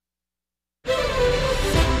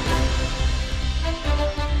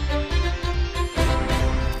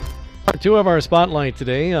Part two of our Spotlight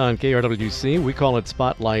today on KRWC. We call it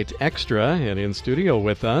Spotlight Extra. And in studio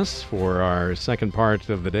with us for our second part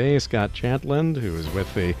of the day, Scott Chantland, who is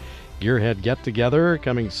with the Gearhead Get-Together,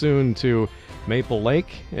 coming soon to Maple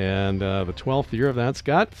Lake, and the 12th year of that.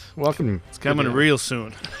 Scott, welcome. It's coming real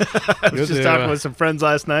soon. I was just talking with some friends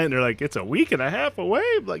last night, and they're like, it's a week and a half away.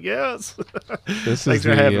 I'm like, yes. Thanks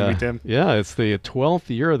for having me, Tim. Yeah, it's the 12th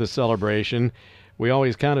year of the celebration. We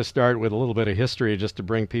always kind of start with a little bit of history just to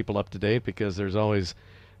bring people up to date, because there's always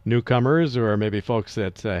newcomers or maybe folks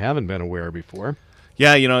that haven't been aware before.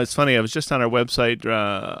 Yeah, you know, it's funny. I was just on our website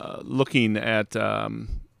looking at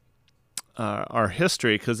our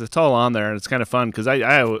history, because it's all on there, and it's kind of fun because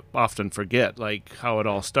I often forget like how it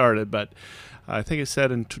all started. But I think it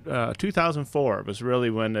said in 2004 was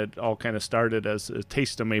really when it all kind of started as a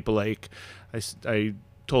taste of Maple Lake. I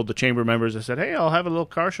told the chamber members, I said, hey, I'll have a little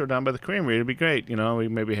car show down by the creamery. It'd be great. You know, we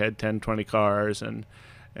maybe had 10, 20 cars, and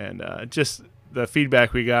just the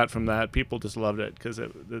feedback we got from that, people just loved it,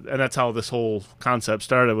 and that's how this whole concept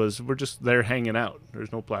started. Was we're just there hanging out.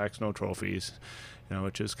 There's no plaques, no trophies, you know,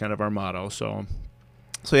 which is kind of our motto. So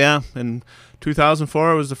yeah, in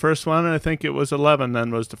 2004 was the first one, and I think it was 11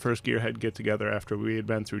 then was the first Gearhead Get-Together after we had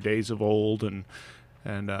been through Days of Old, and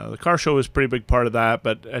the car show was a pretty big part of that.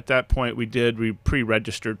 But at that point we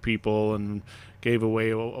pre-registered people and gave away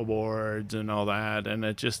awards and all that, and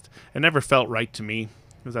it never felt right to me,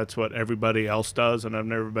 because that's what everybody else does, and I've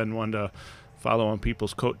never been one to follow on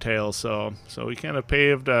people's coattails. So we kind of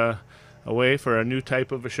paved a way for a new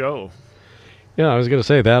type of a show. Yeah, I was going to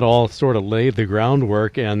say that all sort of laid the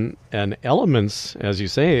groundwork, and elements, as you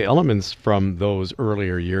say, elements from those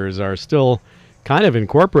earlier years are still kind of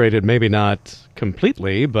incorporated, maybe not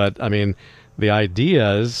completely, but I mean, the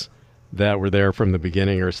ideas that were there from the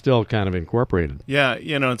beginning are still kind of incorporated. Yeah,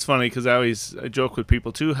 you know, it's funny because I joke with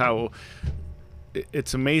people too how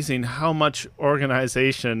it's amazing how much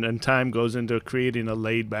organization and time goes into creating a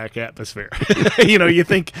laid-back atmosphere. You know, you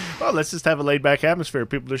think, well, let's just have a laid-back atmosphere.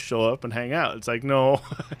 People just show up and hang out. It's like, no,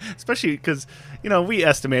 especially because, you know, we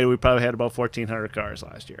estimated we probably had about 1,400 cars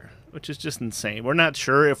last year, which is just insane. We're not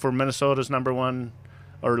sure if we're Minnesota's number one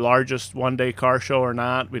or largest one-day car show or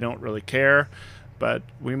not. We don't really care, but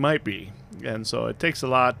we might be. And so it takes a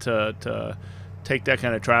lot to take that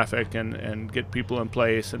kind of traffic and get people in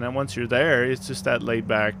place, and then once you're there, it's just that laid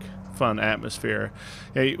back fun atmosphere.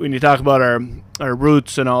 When you talk about our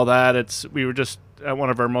roots and all that, we were just at one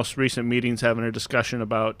of our most recent meetings having a discussion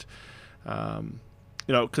about you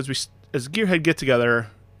know, because we, as Gearhead Get-Together,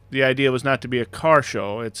 the idea was not to be a car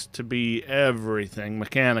show, it's to be everything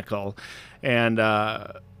mechanical, and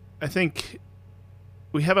I think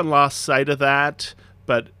we haven't lost sight of that.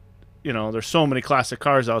 But you know, there's so many classic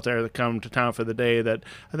cars out there that come to town for the day that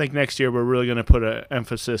I think next year we're really going to put an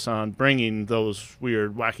emphasis on bringing those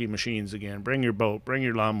weird, wacky machines again. Bring your boat, bring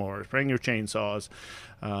your lawnmowers, bring your chainsaws,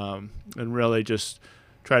 and really just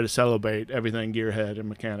try to celebrate everything gearhead and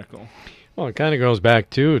mechanical. Well, it kind of goes back,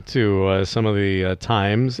 too, to some of the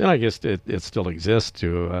times, and I guess it still exists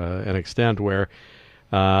to an extent, where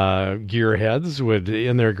gearheads would,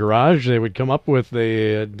 in their garage, they would come up with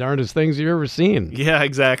the darndest things you've ever seen. Yeah,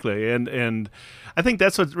 exactly. And I think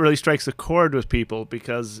that's what really strikes a chord with people,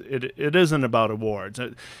 because it isn't about awards.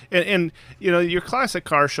 And you know, your classic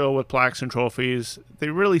car show with plaques and trophies, they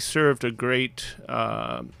really served a great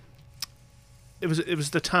it was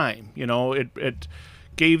the time, you know, it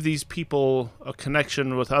gave these people a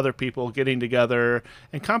connection with other people getting together,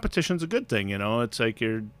 and competition's a good thing, you know. It's like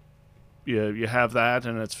you have that,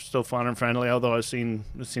 and it's still fun and friendly, although it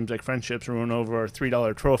seems like friendships ruin over a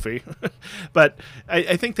 $3 trophy. But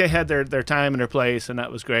I think they had their time and their place, and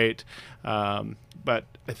that was great. But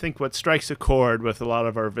I think what strikes a chord with a lot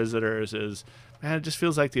of our visitors is, man, it just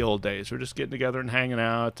feels like the old days. We're just getting together and hanging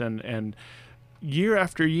out, and year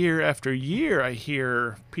after year after year, I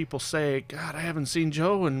hear people say, God, I haven't seen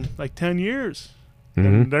Joe in like 10 years. Mm-hmm.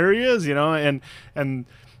 And there he is, you know, and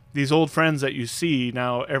these old friends that you see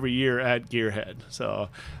now every year at Gearhead. So,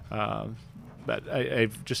 but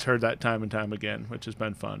I've just heard that time and time again, which has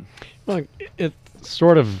been fun. Well, it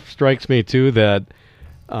sort of strikes me, too, that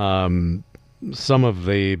some of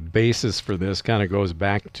the basis for this kind of goes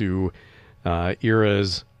back to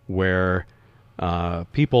eras where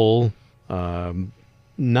people,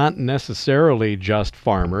 not necessarily just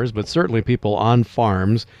farmers, but certainly people on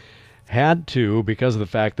farms, had to, because of the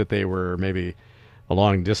fact that they were maybe a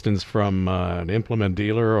long distance from an implement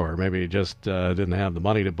dealer, or maybe just didn't have the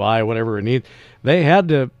money to buy whatever it needed, they had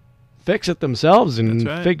to fix it themselves and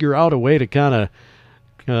figure out a way to kind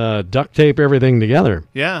of duct tape everything together.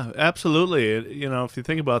 Yeah, absolutely. You know, if you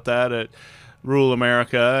think about that, rural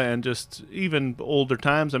America and just even older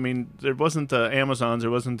times. I mean, there wasn't the Amazons,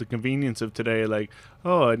 there wasn't the convenience of today. Like,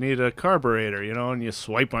 oh, I need a carburetor, and you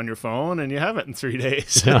swipe on your phone and you have it in 3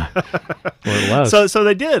 days. Yeah, or less. So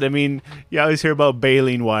they did. I mean, you always hear about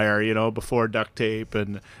baling wire, before duct tape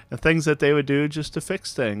and things that they would do just to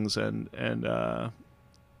fix things. And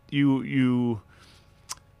you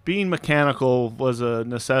being mechanical was a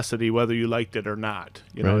necessity, whether you liked it or not,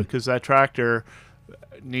 because that tractor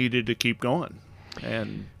needed to keep going.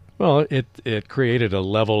 And well, it created a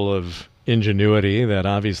level of ingenuity that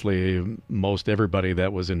obviously most everybody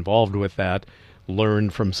that was involved with that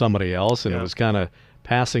learned from somebody else, and it was kind of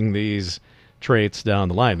passing these traits down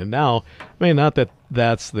the line. And now, I mean, not that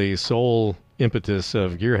that's the sole impetus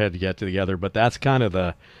of Gearhead to get together, but that's kind of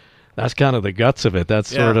the guts of it. That's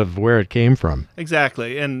sort of where it came from.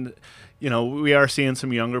 Exactly. And we are seeing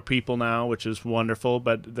some younger people now, which is wonderful,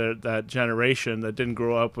 but that generation that didn't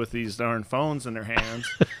grow up with these darn phones in their hands,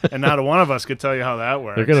 and not a one of us could tell you how that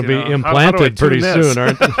works. They're going to be implanted pretty soon,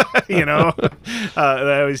 aren't they?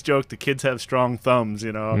 I always joke the kids have strong thumbs,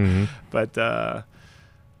 Mm-hmm. But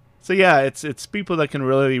so yeah, it's people that can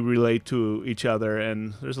really relate to each other,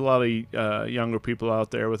 and there's a lot of younger people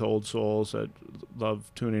out there with old souls that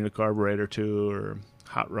love tuning a carburetor too, or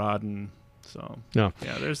hot rodding. So yeah,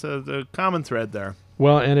 there's the common thread there.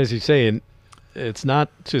 Well, and as you say, it's not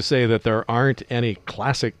to say that there aren't any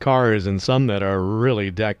classic cars and some that are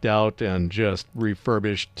really decked out and just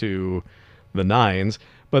refurbished to the nines,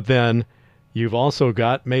 but then you've also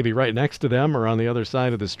got, maybe right next to them or on the other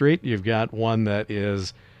side of the street, you've got one that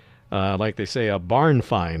is like they say, a barn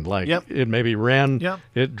find. Like it maybe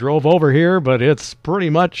it drove over here, but it's pretty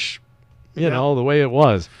much the way it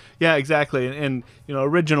was. Yeah, exactly. And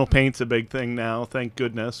original paint's a big thing now, thank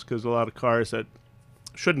goodness, because a lot of cars that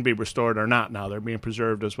shouldn't be restored are not now. They're being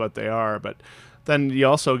preserved as what they are. But then you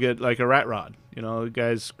also get like a rat rod, the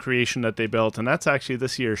guy's creation that they built. And that's actually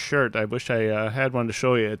this year's shirt. I wish I had one to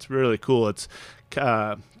show you. It's really cool. It's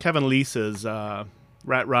Kevin Leese's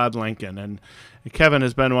Rat Rod Lincoln. And Kevin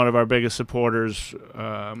has been one of our biggest supporters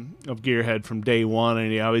of Gearhead from day one,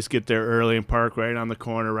 and he always get there early and park right on the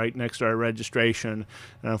corner, right next to our registration.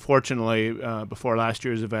 And unfortunately, before last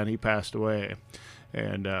year's event, he passed away.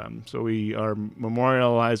 And so we are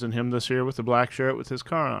memorializing him this year with a black shirt with his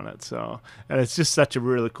car on it. And it's just such a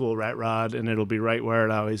really cool rat rod, and it'll be right where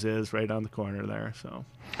it always is, right on the corner there. So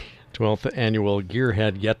 12th annual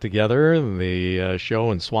Gearhead Get Together. The show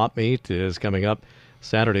and swap meet is coming up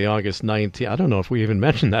Saturday, August 19th. I don't know if we even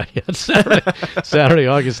mentioned that yet. Saturday,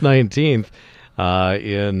 August 19th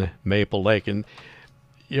in Maple Lake. And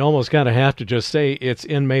you almost kind of have to just say it's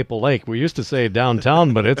in Maple Lake. We used to say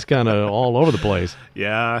downtown, but it's kind of all over the place.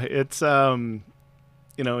 Yeah, it's, when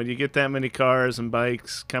you get that many cars and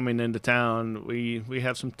bikes coming into town, we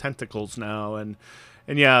have some tentacles now. And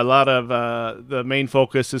yeah, a lot of the main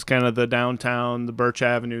focus is kind of the downtown, the Birch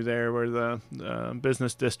Avenue there where the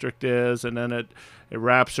business district is, and then it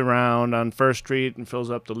wraps around on First Street and fills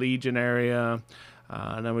up the Legion area.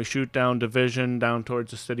 And then we shoot down Division down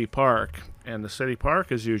towards the City Park, and the City Park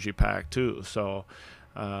is usually packed too. So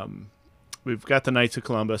we've got the Knights of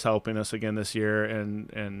Columbus helping us again this year,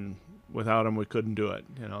 and without them we couldn't do it.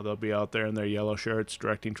 They'll be out there in their yellow shirts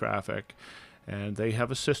directing traffic. And they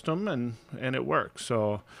have a system, and it works.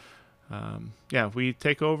 So, we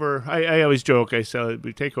take over. I always joke. I say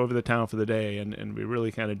we take over the town for the day, and we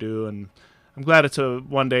really kind of do. And I'm glad it's a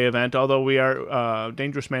one-day event, although we are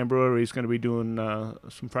Dangerous Man Brewery is going to be doing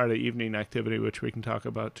some Friday evening activity, which we can talk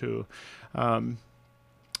about, too.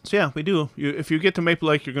 We do. If you get to Maple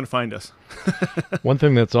Lake, you're going to find us. One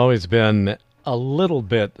thing that's always been a little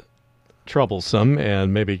bit troublesome,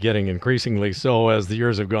 and maybe getting increasingly so as the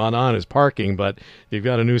years have gone on, is parking, but you've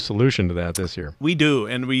got a new solution to that this year. We do,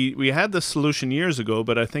 and we had this solution years ago,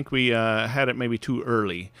 but I think we had it maybe too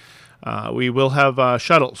early. We will have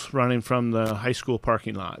shuttles running from the high school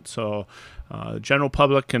parking lot, so the general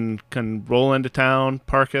public can roll into town,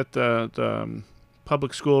 park at the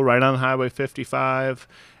public school right on Highway 55,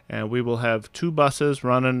 and we will have 2 buses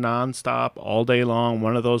running nonstop all day long.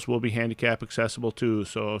 One of those will be handicap accessible too.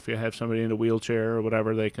 So if you have somebody in a wheelchair or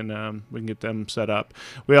whatever, we can get them set up.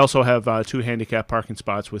 We also have 2 handicap parking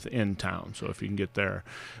spots within town. So if you can get there,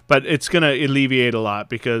 but it's going to alleviate a lot,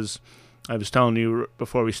 because I was telling you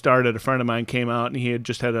before we started, a friend of mine came out and he had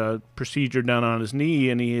just had a procedure done on his knee,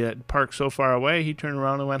 and he had parked so far away, he turned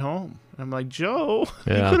around and went home. I'm like, Joe,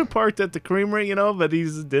 you could have parked at the creamery, but he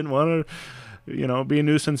didn't want to be a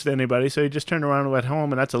nuisance to anybody. So he just turned around and went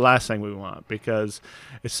home, and that's the last thing we want, because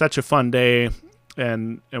it's such a fun day.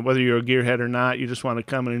 And whether you're a gearhead or not, you just want to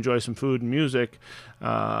come and enjoy some food and music.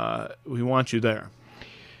 We want you there.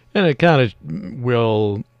 And it kind of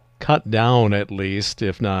will cut down, at least,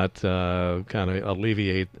 if not kind of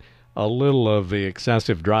alleviate a little of the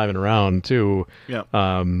excessive driving around, too.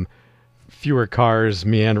 Yeah. Fewer cars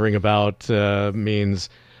meandering about means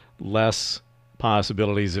less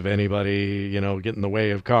possibilities of anybody, get in the way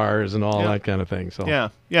of cars and all that kind of thing. So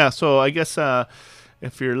yeah. So I guess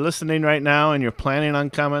if you're listening right now and you're planning on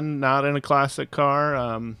coming, not in a classic car,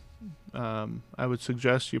 I would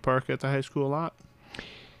suggest you park at the high school lot.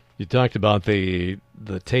 You talked about the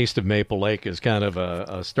taste of Maple Lake as kind of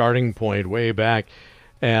a starting point way back,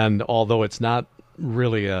 and although it's not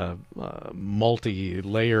really a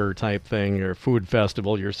multi-layer type thing or food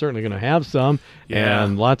festival, you're certainly going to have some,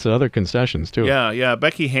 and lots of other concessions too. Yeah.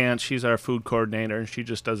 Becky Hance, she's our food coordinator, and she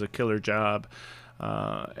just does a killer job.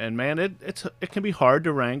 And man, it can be hard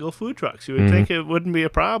to wrangle food trucks. You would think it wouldn't be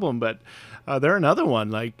a problem, but they're another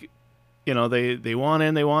one. Like, they want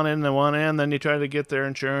in, then you try to get their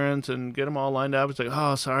insurance and get them all lined up. It's like,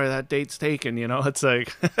 oh, sorry, that date's taken. It's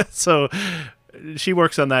like so. She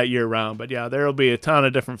works on that year round, but yeah, there'll be a ton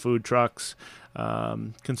of different food trucks,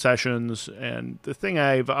 concessions, and the thing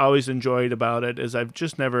I've always enjoyed about it is I've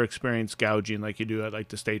just never experienced gouging like you do at like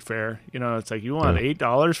the state fair. It's like, you want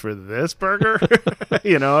 $8 for this burger,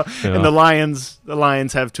 And the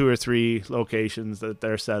Lions have 2 or 3 locations that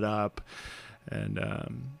they're set up, and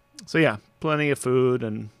so yeah, plenty of food,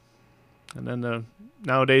 and then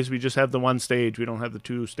nowadays we just have the one stage. We don't have the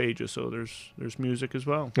 2 stages, so there's music as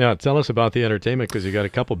well. Yeah, tell us about the entertainment, because you got a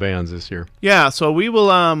couple bands this year. Yeah, so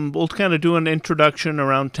we'll kind of do an introduction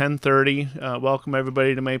around 10:30. Welcome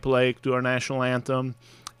everybody to Maple Lake. Do our national anthem,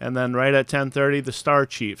 and then right at 10:30, the Star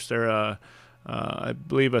Chiefs. They're I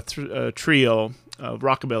believe a trio of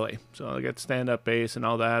rockabilly. So they get stand-up bass and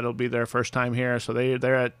all that. It'll be their first time here, so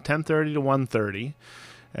they're at 10:30 to 1:30.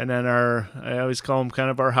 And then I always call them kind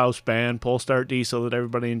of our house band, Pole Start Diesel, that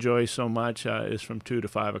everybody enjoys so much, is from 2 to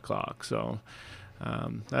 5 o'clock. So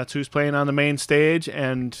that's who's playing on the main stage.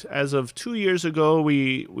 And as of 2 years ago,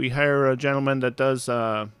 we hire a gentleman that does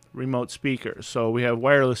remote speakers. So we have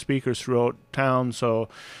wireless speakers throughout town. So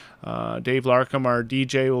Dave Larkham, our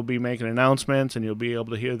DJ, will be making announcements, and you'll be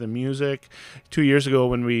able to hear the music. 2 years ago,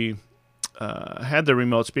 when we had the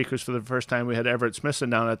remote speakers for the first time, we had Everett Smithson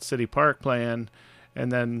down at City Park playing, and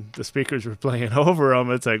then the speakers were playing over them.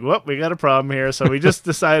 It's like, whoop, we got a problem here. So we just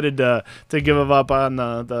decided to give them up on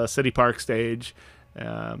the City Park stage,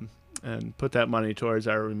 and put that money towards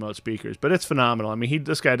our remote speakers. But it's phenomenal. I mean,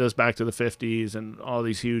 this guy does Back to the 50s and all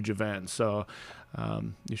these huge events. So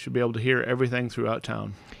you should be able to hear everything throughout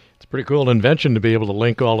town. It's a pretty cool invention to be able to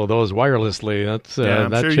link all of those wirelessly. That's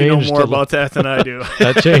I'm that sure changed you know more about that than I do.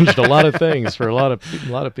 That changed a lot of things for a lot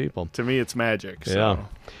of people. To me, it's magic. So.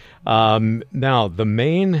 Yeah. Now,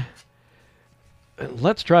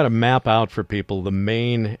 let's try to map out for people the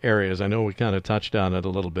main areas. I know we kind of touched on it a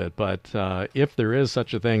little bit, but if there is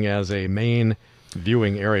such a thing as a main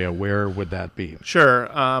viewing area, where would that be? Sure.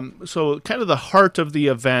 So kind of the heart of the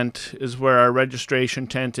event is where our registration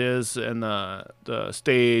tent is, and the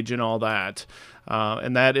stage and all that.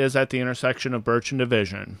 And that is at the intersection of Birch and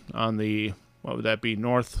Division on the, what would that be,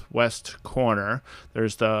 northwest corner.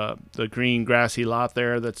 There's the green grassy lot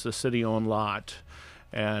there. That's the city-owned lot.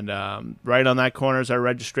 And right on that corner is our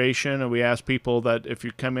registration. And we ask people that if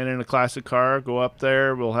you come in a classic car, go up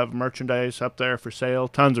there. We'll have merchandise up there for sale.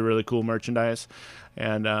 Tons of really cool merchandise.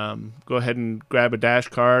 And go ahead and grab a dash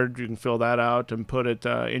card. You can fill that out and put it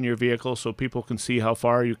in your vehicle so people can see how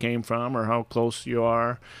far you came from or how close you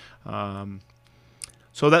are.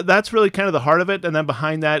 So that's really kind of the heart of it. And then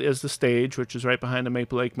behind that is the stage, which is right behind the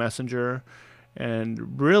Maple Lake Messenger.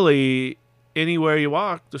 And really, anywhere you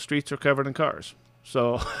walk, the streets are covered in cars.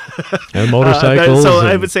 So and motorcycles.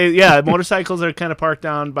 I would say, yeah, motorcycles are kind of parked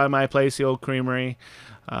down by my place, the old creamery.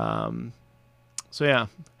 So yeah.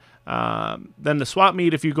 Then the swap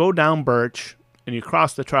meet, if you go down Birch and you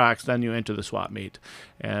cross the tracks, then you enter the swap meet.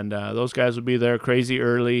 And those guys will be there crazy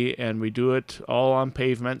early, and we do it all on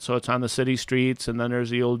pavement, so it's on the city streets. And then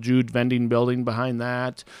there's the old Jude vending building behind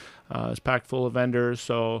that. It's packed full of vendors.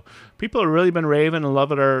 So people have really been raving and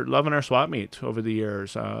loving our swap meet over the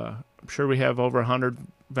years. I'm sure we have over 100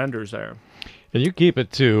 vendors there. And you keep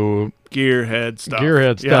it to gearhead stuff.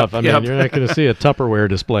 Yep, I mean, you're not going to see a Tupperware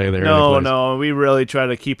display there. No. We really try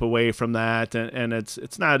to keep away from that, and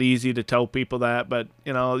it's not easy to tell people that. But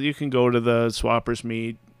you can go to the swappers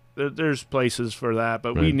meet. There's places for that,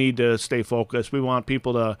 but we need to stay focused. We want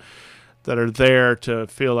people that are there to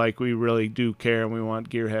feel like we really do care, and we want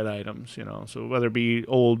gearhead items. So whether it be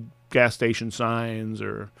old gas station signs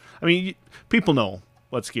or, I mean, people know.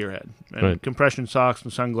 what's gearhead. And Right. compression socks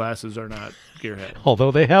and sunglasses are not gearhead.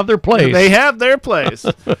 Although they have their place. They have their place.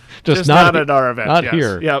 Just not at our event. Not yes.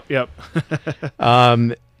 here. Yep.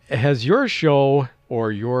 Has your show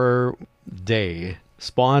or your day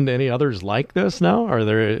spawned any others like this now?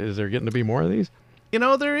 Is there getting to be more of these?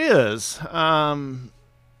 There is. And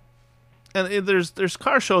there's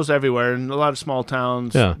car shows everywhere, and a lot of small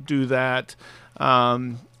towns do that.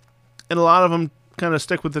 And a lot of them kind of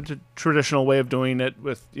stick with the traditional way of doing it.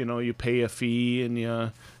 With you pay a fee and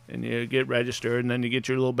you get registered, and then you get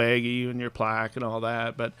your little baggie and your plaque and all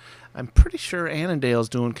that. But I'm pretty sure Annandale's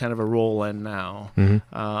doing kind of a roll-in now.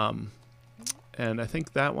 Mm-hmm. And I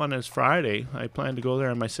think that one is Friday. I plan to go there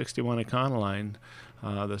on my 61 Econoline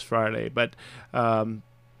this Friday. But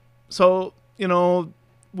so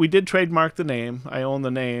we did trademark the name. I own the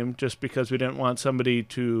name just because we didn't want somebody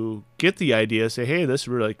to get the idea, say, hey, this is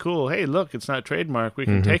really cool. Hey, look, it's not trademarked. We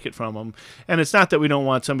can take it from them. And it's not that we don't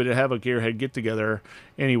want somebody to have a gearhead get-together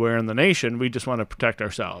anywhere in the nation. We just want to protect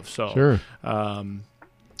ourselves. So, sure.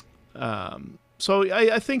 So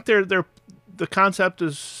I think the concept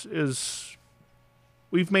is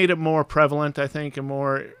we've made it more prevalent, I think, and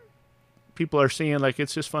more people are seeing like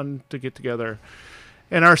it's just fun to get together.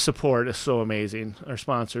 And our support is so amazing. Our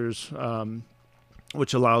sponsors,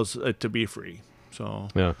 which allows it to be free. So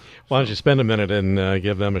yeah, why don't you spend a minute and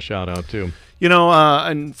give them a shout out too?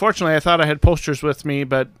 Unfortunately, I thought I had posters with me,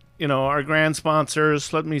 but our grand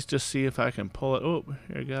sponsors. Let me just see if I can pull it. Oh,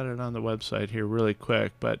 I got it on the website here really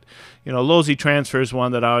quick. But Lozy Transfer is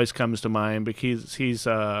one that always comes to mind because he's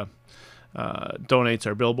donates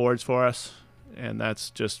our billboards for us, and that's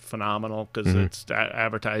just phenomenal because it's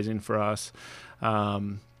advertising for us.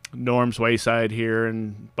 Norm's Wayside here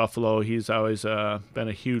in Buffalo, he's always been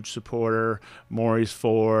a huge supporter. Maury's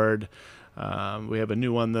Ford. We have a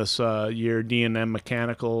new one this year, D&M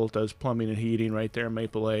Mechanical, does plumbing and heating right there in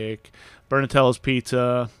Maple Lake. Bernatello's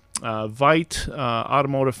Pizza. Veit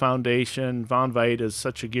Automotive Foundation. Von Veit is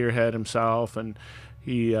such a gearhead himself, and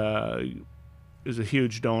he is a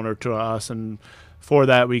huge donor to us, and for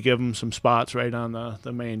that, we give them some spots right on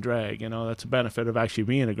the main drag. That's a benefit of actually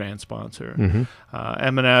being a grand sponsor.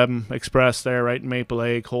 M&M Express there right in Maple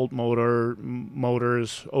Lake, Holt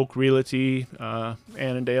Motors, Oak Realty,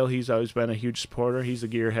 Annandale. He's always been a huge supporter. He's a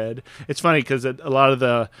gearhead. It's funny because a lot of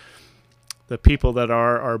the people that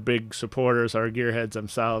are our big supporters are gearheads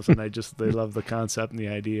themselves, and they love the concept and the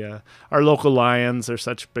idea. Our local Lions are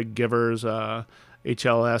such big givers.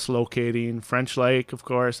 HLS Locating, French Lake, of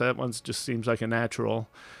course. That one just seems like a natural.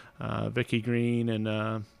 Vicky Green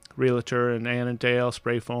and Realtor in Annandale,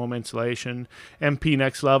 Spray Foam Insulation. MP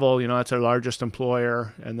Next Level, that's our largest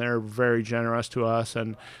employer, and they're very generous to us.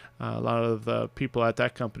 And a lot of the people at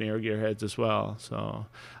that company are gearheads as well. So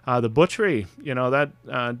the butchery, that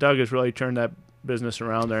Doug has really turned that business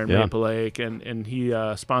around there in Maple Lake, and he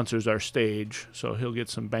sponsors our stage, so he'll get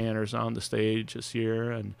some banners on the stage this year.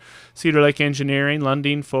 And Cedar Lake Engineering,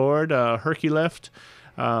 Lundin Ford, Herculift,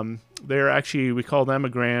 they're actually, we call them a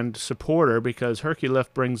grand supporter because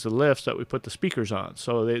Herculift brings the lifts that we put the speakers on,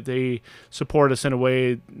 so they support us in a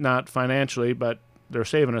way, not financially, but they're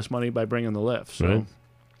saving us money by bringing the lifts. So right.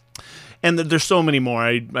 And there's so many more.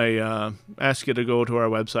 I ask you to go to our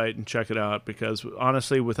website and check it out because,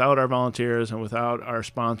 honestly, without our volunteers and without our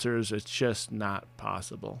sponsors, it's just not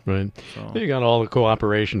possible. Right. So. You got all the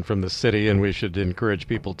cooperation from the city, and we should encourage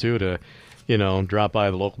people, too, to drop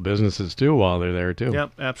by the local businesses, too, while they're there, too.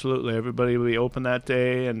 Yep, absolutely. Everybody will be open that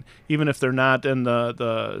day, and even if they're not in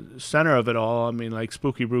the center of it all, I mean, like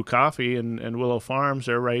Spooky Brew Coffee and Willow Farms,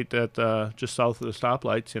 they're right at just south of the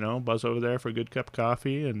stoplights, buzz over there for a good cup of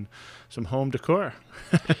coffee and some home decor.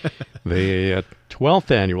 The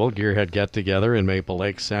 12th annual Gearhead Get-Together in Maple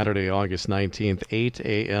Lake, Saturday, August 19th, 8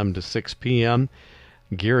 a.m. to 6 p.m.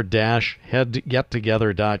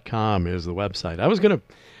 Gear-headgettogether.com is the website. I was going to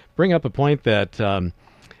bring up a point that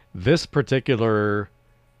this particular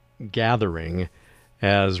gathering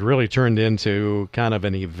has really turned into kind of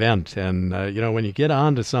an event. And, when you get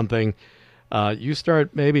onto something, you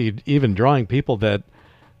start maybe even drawing people that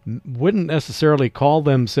wouldn't necessarily call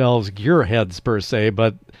themselves gearheads per se,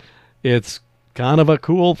 but it's kind of a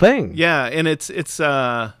cool thing. Yeah, and it's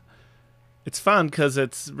fun because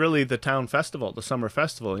it's really the town festival, the summer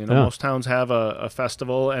festival. Most towns have a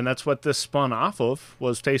festival, and that's what this spun off of,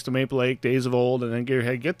 was Taste of Maple Lake, Days of Old, and then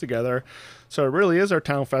Gearhead Get Together. So it really is our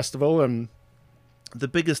town festival, and the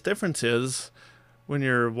biggest difference is when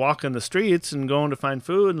you're walking the streets and going to find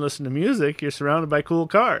food and listen to music, you're surrounded by cool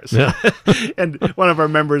cars. Yeah. And one of our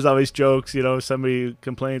members always jokes, somebody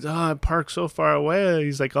complains, "Oh, I park so far away."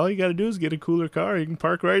 He's like, "All you got to do is get a cooler car. You can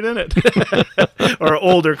park right in it." Or an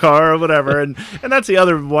older car or whatever. And that's the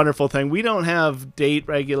other wonderful thing. We don't have date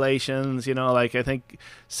regulations, like I think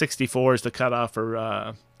 64 is the cutoff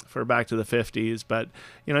for back to the 50s. But,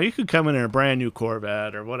 you could come in a brand new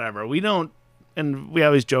Corvette or whatever. We don't, and we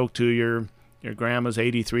always joke too, your grandma's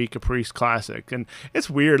 83 Caprice Classic. And it's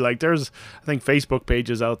weird. Like there's, I think, Facebook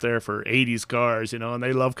pages out there for 80s cars, and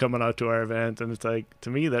they love coming out to our event. And it's like,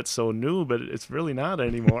 to me, that's so new, but it's really not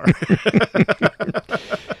anymore.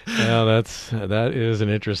 Yeah, that is an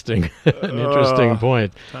interesting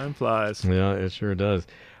point. Time flies. Yeah, it sure does.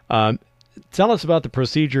 Tell us about the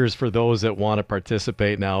procedures for those that want to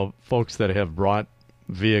participate now, folks that have brought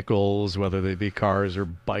vehicles, whether they be cars or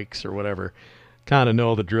bikes or whatever, kind of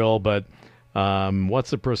know the drill, but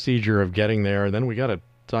what's the procedure of getting there? And then we got to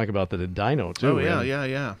talk about the dyno too. Oh,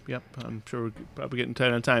 yeah. Yep. I'm sure we're probably getting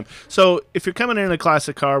tight on time. So if you're coming in a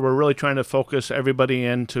classic car, we're really trying to focus everybody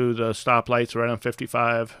into the stoplights right on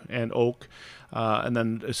 55 and Oak. And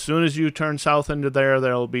then as soon as you turn south into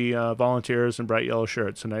there'll be volunteers in bright yellow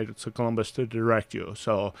shirts, and Knights of Columbus to direct you.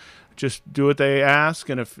 So just do what they ask.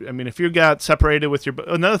 And if you got separated with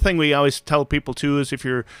another thing we always tell people too is if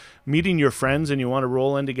you're meeting your friends and you want to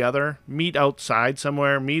roll in together, meet outside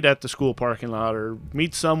somewhere, meet at the school parking lot or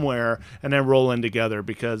meet somewhere and then roll in together.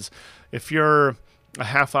 Because if you're a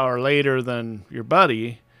half hour later than your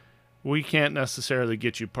buddy, we can't necessarily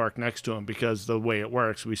get you parked next to them because the way it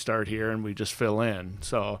works, we start here and we just fill in.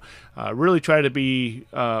 So really try to be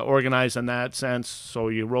organized in that sense. So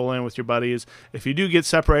you roll in with your buddies. If you do get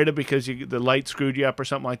separated because the light screwed you up or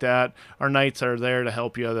something like that, our Knights are there to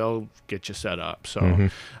help you. They'll get you set up. So,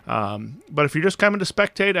 but if you're just coming to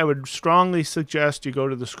spectate, I would strongly suggest you go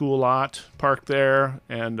to the school lot, park there,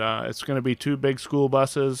 and it's going to be 2 big school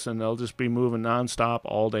buses, and they'll just be moving nonstop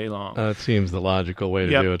all day long. That seems the logical way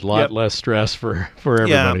to do it. A lot less stress for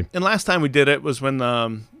everybody. Yeah, and last time we did it was when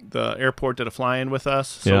the airport did a fly-in with us,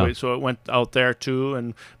 so it went out there too,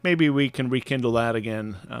 and maybe we can rekindle that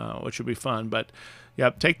again, which would be fun. But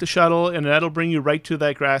take the shuttle, and that'll bring you right to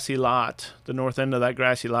that grassy lot, the north end of that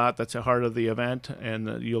grassy lot. That's the heart of the event,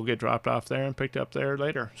 and you'll get dropped off there and picked up there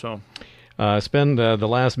later. So. Spend the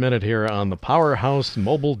last minute here on the Powerhouse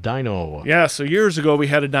Mobile Dyno. Yeah, so years ago we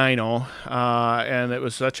had a dyno, and it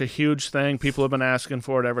was such a huge thing. People have been asking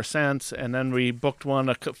for it ever since, and then we booked one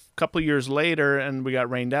a couple years later, and we got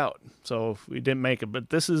rained out, so we didn't make it. But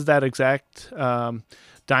this is that exact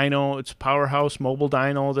dyno. It's a Powerhouse Mobile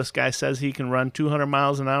Dyno. This guy says he can run 200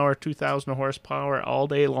 miles an hour, 2,000 horsepower all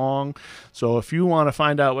day long. So if you want to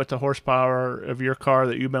find out what the horsepower of your car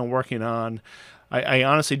that you've been working on, I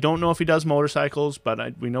honestly don't know if he does motorcycles,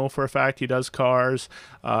 but we know for a fact he does cars.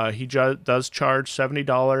 He does charge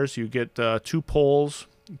 $70. You get 2 poles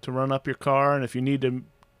to run up your car, and if you need to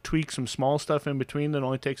tweak some small stuff in between that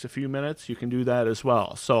only takes a few minutes, you can do that as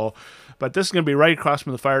well. So, but this is going to be right across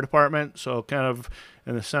from the fire department, so kind of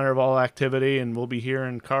in the center of all activity, and we'll be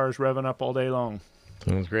hearing cars revving up all day long.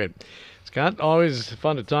 Sounds great. Scott, always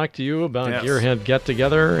fun to talk to you about Gearhead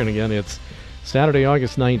Get-Together, and again, it's Saturday,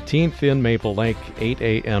 August 19th in Maple Lake, 8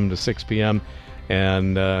 a.m. to 6 p.m.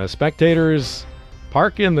 And spectators,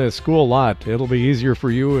 park in the school lot. It'll be easier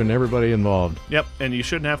for you and everybody involved. Yep, and you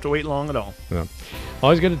shouldn't have to wait long at all. Yeah.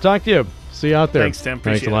 Always good to talk to you. See you out there. Thanks, Tim.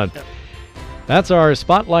 Appreciate Thanks a lot. it. Yep. That's our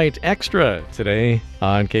Spotlight Extra today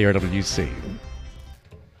on KRWC.